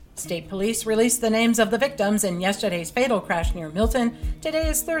State police released the names of the victims in yesterday's fatal crash near Milton. Today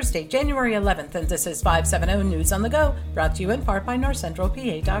is Thursday, January 11th, and this is 570 News on the Go, brought to you in part by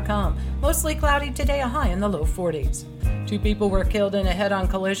NorthCentralPA.com. Mostly cloudy today, a high in the low 40s. 2 people were killed in a head-on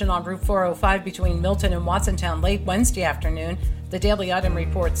collision on Route 405 between Milton and Watsontown late Wednesday afternoon. The Daily Item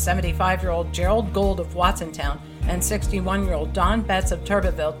reports 75-year-old Gerald Gold of Watsontown and 61-year-old Don Betts of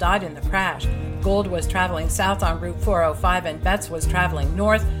Turbeville died in the crash. Gold was traveling south on Route 405 and Betts was traveling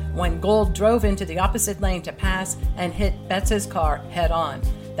north when Gold drove into the opposite lane to pass and hit Betts' car head-on.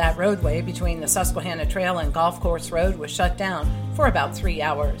 That roadway between the Susquehanna Trail and Golf Course Road was shut down for about 3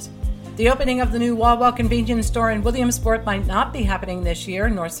 hours. The opening of the new Wawa convenience store in Williamsport might not be happening this year.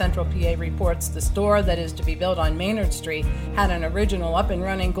 North Central PA reports the store that is to be built on Maynard Street had an original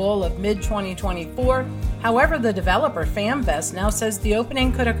up-and-running goal of mid-2024. However, the developer FamVest now says the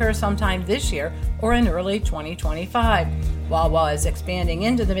opening could occur sometime this year or in early 2025. Wawa is expanding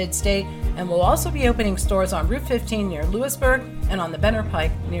into the mid-state and will also be opening stores on Route 15 near Lewisburg and on the Benner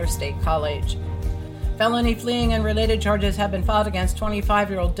Pike near State College. Felony fleeing and related charges have been filed against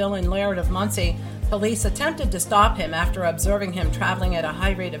 25-year-old Dylan Laird of Muncie. Police attempted to stop him after observing him traveling at a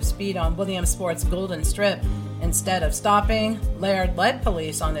high rate of speed on Williamsport's Golden Strip. Instead of stopping, Laird led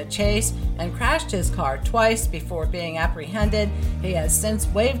police on a chase and crashed his car twice before being apprehended. He has since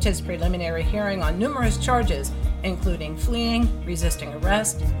waived his preliminary hearing on numerous charges, including fleeing, resisting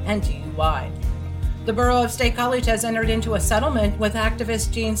arrest, and DUI. The Borough of State College has entered into a settlement with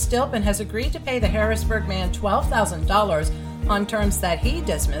activist Gene Stilp and has agreed to pay the Harrisburg man $12,000 on terms that he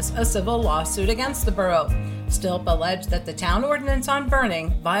dismiss a civil lawsuit against the borough. Stilp alleged that the town ordinance on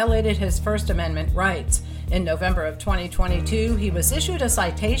burning violated his First Amendment rights. In November of 2022, he was issued a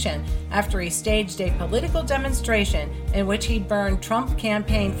citation after he staged a political demonstration in which he burned Trump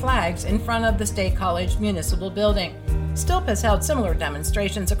campaign flags in front of the State College municipal building. Stilp has held similar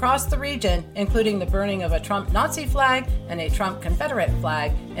demonstrations across the region, including the burning of a Trump Nazi flag and a Trump Confederate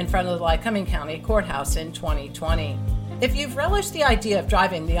flag in front of the Lycoming County Courthouse in 2020. If you've relished the idea of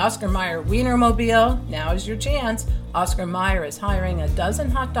driving the Oscar Mayer Wienermobile, now is your chance. Oscar Mayer is hiring a dozen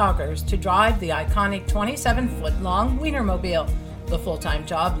hot doggers to drive the iconic 27-foot-long Wienermobile. The full-time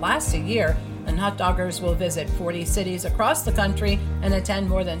job lasts a year, and hot doggers will visit 40 cities across the country and attend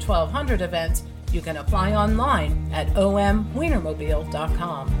more than 1,200 events. You can apply online at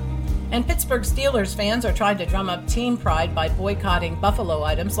omwienermobile.com. And Pittsburgh Steelers fans are trying to drum up team pride by boycotting Buffalo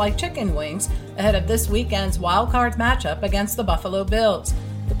items like chicken wings ahead of this weekend's wild-card matchup against the Buffalo Bills.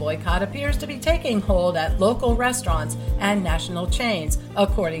 The boycott appears to be taking hold at local restaurants and national chains,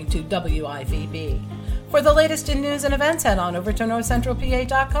 according to WIVB. For the latest in news and events, head on over to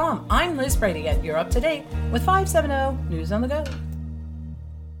NorthCentralPA.com. I'm Liz Brady, and you're up to date with 570 News on the Go.